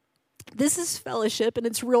 This is fellowship, and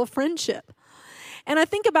it's real friendship. And I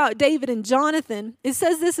think about David and Jonathan. It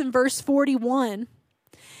says this in verse 41.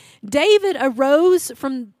 David arose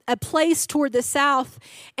from a place toward the south,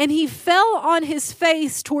 and he fell on his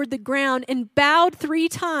face toward the ground and bowed 3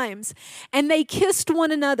 times. And they kissed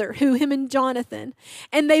one another, him and Jonathan,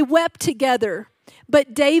 and they wept together.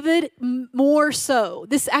 But David more so.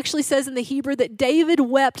 This actually says in the Hebrew that David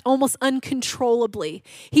wept almost uncontrollably.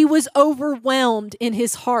 He was overwhelmed in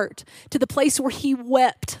his heart to the place where he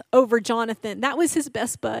wept over Jonathan. That was his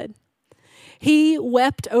best bud. He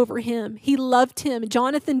wept over him. He loved him.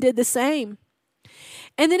 Jonathan did the same.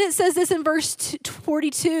 And then it says this in verse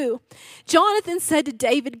 42. Jonathan said to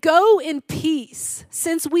David, "Go in peace,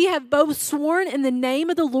 since we have both sworn in the name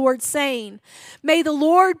of the Lord, saying, may the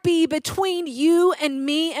Lord be between you and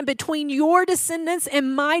me and between your descendants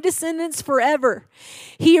and my descendants forever."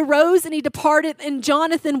 He arose and he departed, and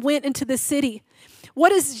Jonathan went into the city.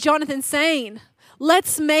 What is Jonathan saying?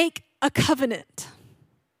 Let's make a covenant.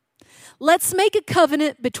 Let's make a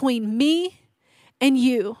covenant between me and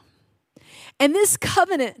you. And this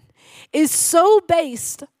covenant is so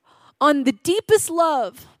based on the deepest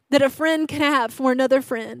love that a friend can have for another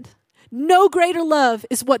friend. No greater love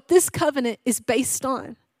is what this covenant is based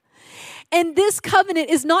on. And this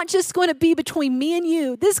covenant is not just going to be between me and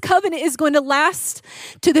you. This covenant is going to last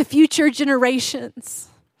to the future generations.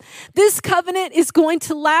 This covenant is going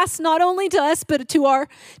to last not only to us, but to our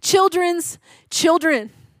children's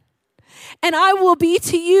children. And I will be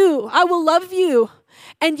to you. I will love you.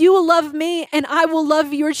 And you will love me, and I will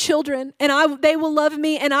love your children, and they will love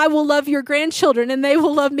me, and I will love your grandchildren, and they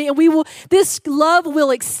will love me, and this love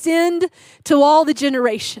will extend to all the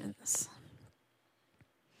generations.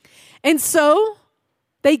 And so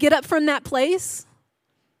they get up from that place.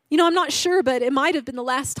 You know, I'm not sure, but it might have been the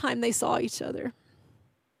last time they saw each other.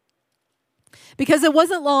 Because it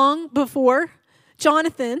wasn't long before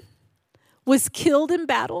Jonathan was killed in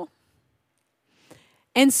battle.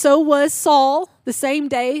 And so was Saul, the same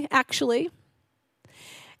day, actually.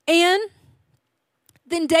 And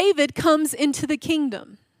then David comes into the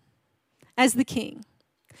kingdom as the king.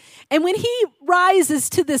 And when he rises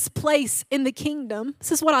to this place in the kingdom,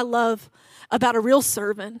 this is what I love about a real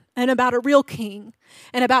servant and about a real king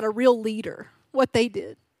and about a real leader, what they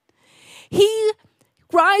did. He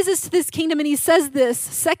rises to this kingdom and he says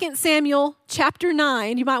this, 2 Samuel chapter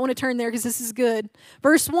 9. You might want to turn there because this is good.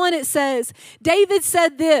 Verse 1, it says, David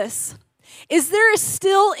said this, "Is there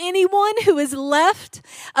still anyone who is left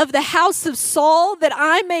of the house of Saul that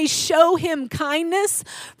I may show him kindness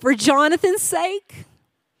for Jonathan's sake?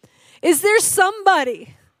 Is there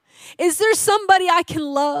somebody I can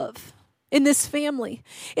love in this family?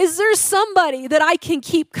 Is there somebody that I can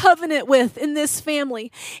keep covenant with in this family?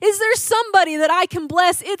 Is there somebody that I can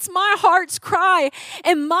bless?" It's my heart's cry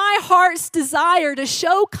and my heart's desire to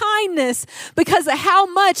show kindness because of how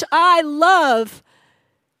much I love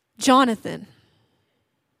Jonathan.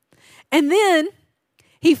 And then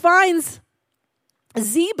he finds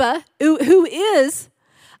Ziba, who is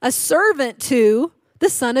a servant to the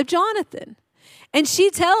son of Jonathan. And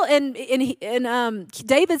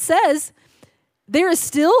David says, there is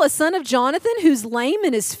still a son of Jonathan who's lame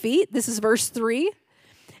in his feet. This is verse 3.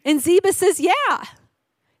 And Ziba says, yeah,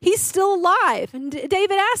 he's still alive. And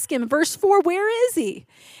David asks him, verse 4, where is he?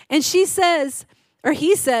 And he says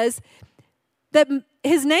that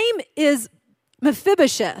his name is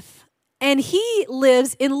Mephibosheth, and he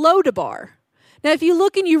lives in Lodabar. Now, if you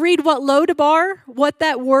look and you read what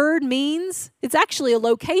that word means, it's actually a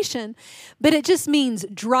location, but it just means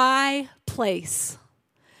dry place,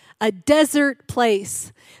 a desert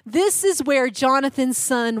place. This is where Jonathan's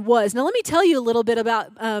son was. Now, let me tell you a little bit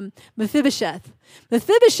about Mephibosheth.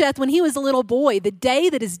 Mephibosheth, when he was a little boy, the day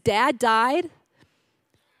that his dad died,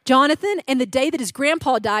 Jonathan, and the day that his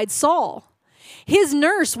grandpa died, Saul, his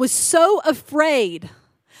nurse was so afraid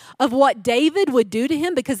of what David would do to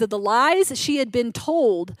him because of the lies she had been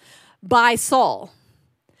told by Saul,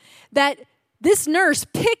 that this nurse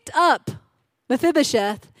picked up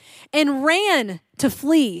Mephibosheth and ran to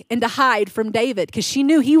flee and to hide from David because she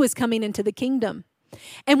knew he was coming into the kingdom.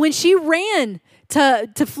 And when she ran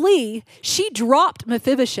to flee, she dropped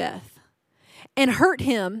Mephibosheth and hurt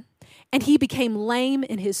him, and he became lame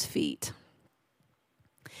in his feet.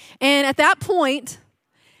 And at that point,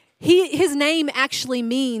 his name actually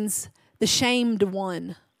means the shamed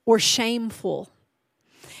one or shameful.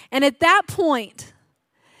 And at that point,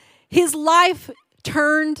 his life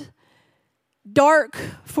turned dark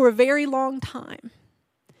for a very long time.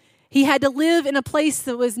 He had to live in a place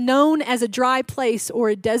that was known as a dry place or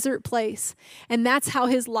a desert place. And that's how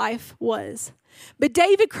his life was. But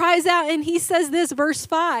David cries out and he says this, verse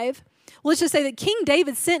 5. Let's just say that King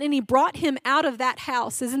David sent and he brought him out of that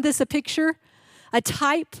house. Isn't this a picture? A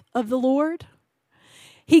type of the Lord?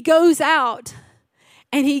 He goes out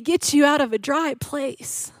and he gets you out of a dry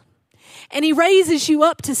place. And he raises you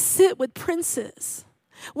up to sit with princes.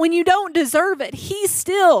 When you don't deserve it, he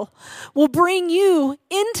still will bring you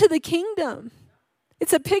into the kingdom.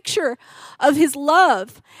 It's a picture of his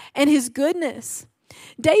love and his goodness.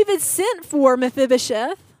 David sent for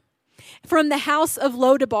Mephibosheth from the house of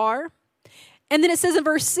Lodabar. And then it says in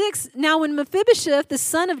verse 6, now when Mephibosheth, the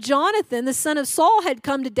son of Jonathan, the son of Saul, had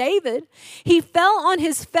come to David, he fell on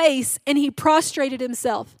his face and he prostrated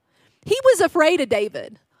himself. He was afraid of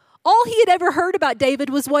David. All he had ever heard about David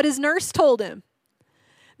was what his nurse told him.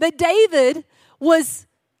 That David was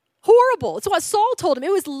horrible. It's what Saul told him.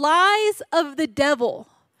 It was lies of the devil.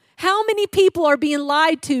 How many people are being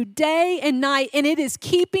lied to day and night, and it is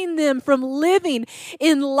keeping them from living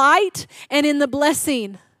in light and in the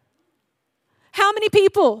blessing? How many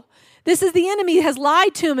people? This is the enemy has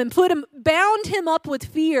lied to him and bound him up with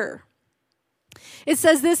fear. It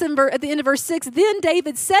says this at the end of verse 6, then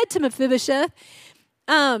David said to Mephibosheth,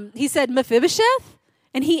 he said, Mephibosheth?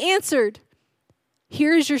 And he answered,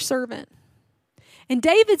 here is your servant. And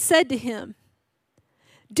David said to him,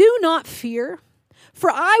 do not fear, for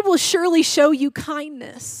I will surely show you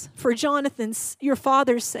kindness for Jonathan's, your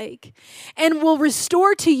father's sake, and will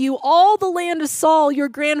restore to you all the land of Saul, your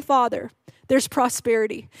grandfather. There's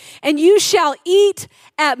prosperity. And you shall eat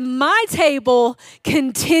at my table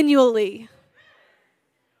continually.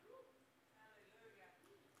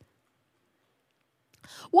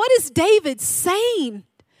 What is David saying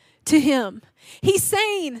to him? He's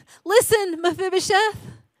saying, listen, Mephibosheth,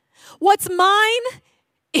 what's mine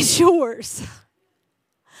is yours.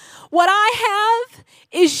 What I have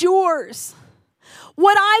is yours.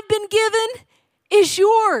 What I've been given is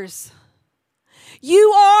yours.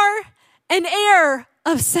 You are an heir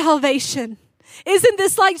of salvation. Isn't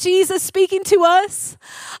this like Jesus speaking to us?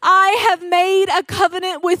 I have made a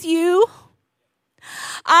covenant with you.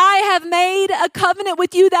 I have made a covenant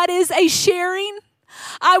with you that is a sharing.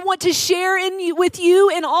 I want to share with you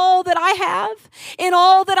in all that I have, in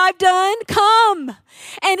all that I've done. Come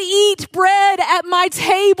and eat bread at my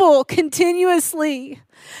table continuously.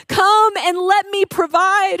 Come and let me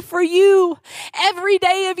provide for you every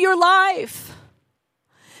day of your life.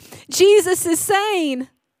 Jesus is saying,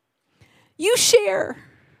 you share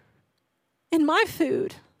in my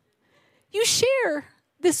food. You share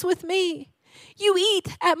this with me. You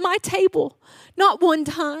eat at my table, not one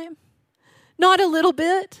time, not a little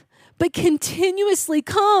bit, but continuously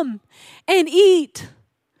come and eat.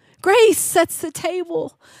 Grace sets the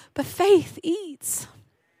table, but faith eats.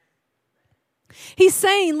 He's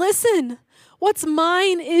saying, listen, what's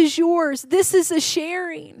mine is yours. This is a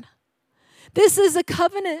sharing. This is a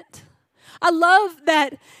covenant. I love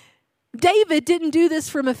that David didn't do this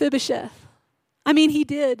for Mephibosheth. I mean, he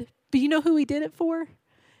did. But you know who he did it for?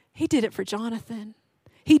 He did it for Jonathan.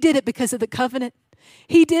 He did it because of the covenant.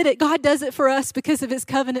 He did it. God does it for us because of his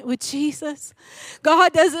covenant with Jesus.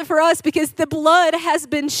 God does it for us because the blood has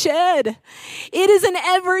been shed.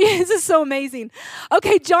 This is so amazing.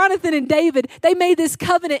 Okay, Jonathan and David, they made this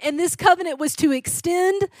covenant, and this covenant was to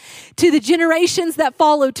extend to the generations that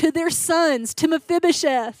followed, to their sons, to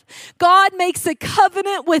Mephibosheth. God makes a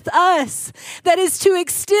covenant with us that is to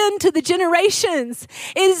extend to the generations.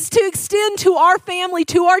 It is to extend to our family,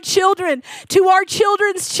 to our children, to our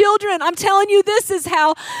children's children. I'm telling you, this is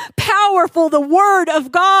how powerful the word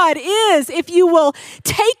of God is if you will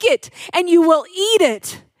take it and you will eat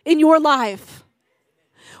it in your life.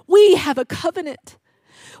 We have a covenant.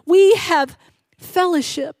 We have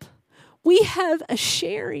fellowship. We have a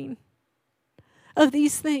sharing of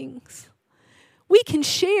these things. We can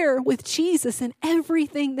share with Jesus in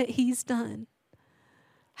everything that he's done.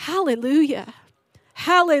 Hallelujah.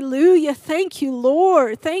 Hallelujah. Thank you,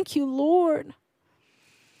 Lord. Thank you, Lord.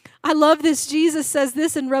 I love this. Jesus says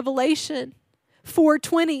this in Revelation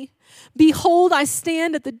 4:20. Behold, I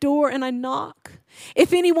stand at the door and I knock.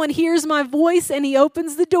 If anyone hears my voice and he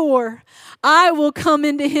opens the door, I will come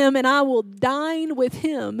into him and I will dine with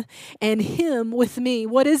him and him with me.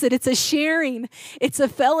 What is it? It's a sharing. It's a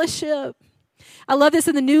fellowship. I love this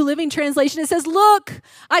in the New Living Translation. It says, look,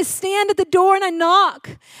 I stand at the door and I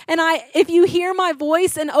knock. And if you hear my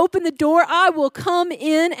voice and open the door, I will come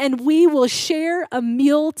in and we will share a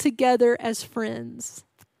meal together as friends.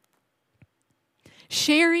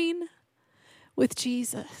 Sharing with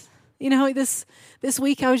Jesus. You know, this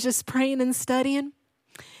week I was just praying and studying.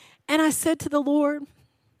 And I said to the Lord,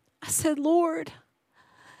 Lord,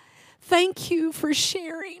 thank you for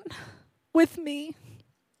sharing with me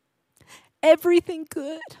everything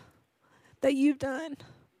good that you've done.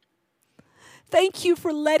 Thank you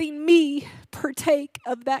for letting me partake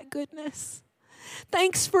of that goodness.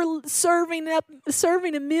 Thanks for serving a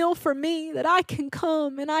meal for me that I can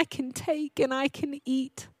come and I can take and I can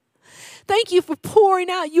eat. Thank you for pouring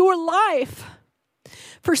out your life,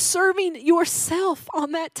 for serving yourself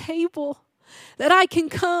on that table that I can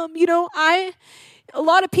come. You know, a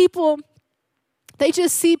lot of people, they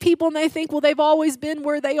just see people and they think, well, they've always been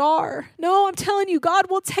where they are. No, I'm telling you, God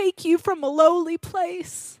will take you from a lowly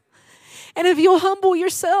place. And if you'll humble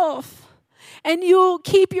yourself and you'll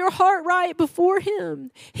keep your heart right before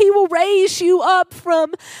him, he will raise you up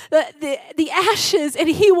from the ashes, and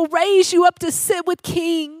he will raise you up to sit with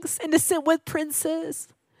kings and to sit with princes.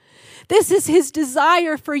 This is his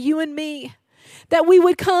desire for you and me, that we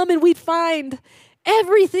would come and we'd find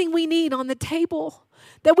everything we need on the table.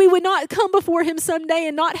 That we would not come before him someday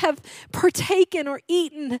and not have partaken or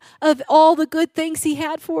eaten of all the good things he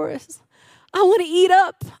had for us. I want to eat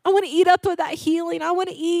up. I want to eat up of that healing. I want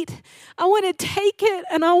to take it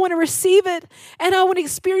and I want to receive it. And I want to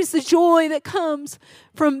experience the joy that comes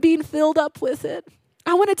from being filled up with it.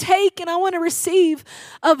 I want to take and I want to receive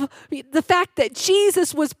of the fact that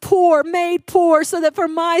Jesus was poor, made poor, so that for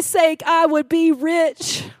my sake I would be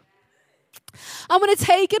rich. I want to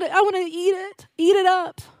take it. I want to eat it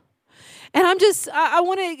up. And I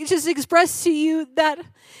want to just express to you that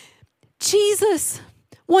Jesus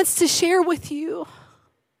wants to share with you.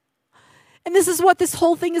 And this is what this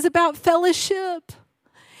whole thing is about, fellowship.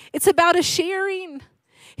 It's about a sharing.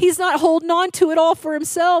 He's not holding on to it all for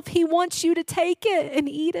himself. He wants you to take it and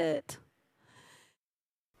eat it.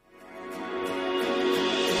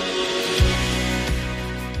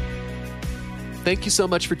 Thank you so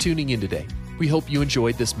much for tuning in today. We hope you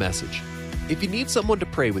enjoyed this message. If you need someone to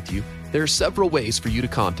pray with you, there are several ways for you to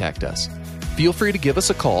contact us. Feel free to give us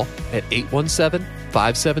a call at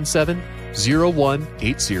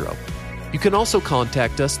 817-577-0180. You can also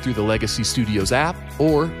contact us through the Legacy Studios app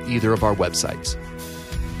or either of our websites.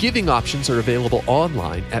 Giving options are available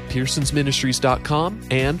online at pearsonsministries.com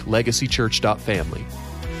and legacychurch.family.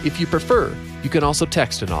 If you prefer, you can also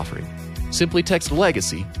text an offering. Simply text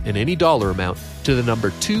Legacy and any dollar amount to the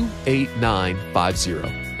number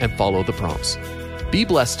 28950 and follow the prompts. Be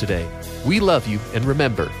blessed today. We love you, and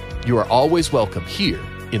remember, you are always welcome here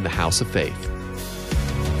in the House of Faith.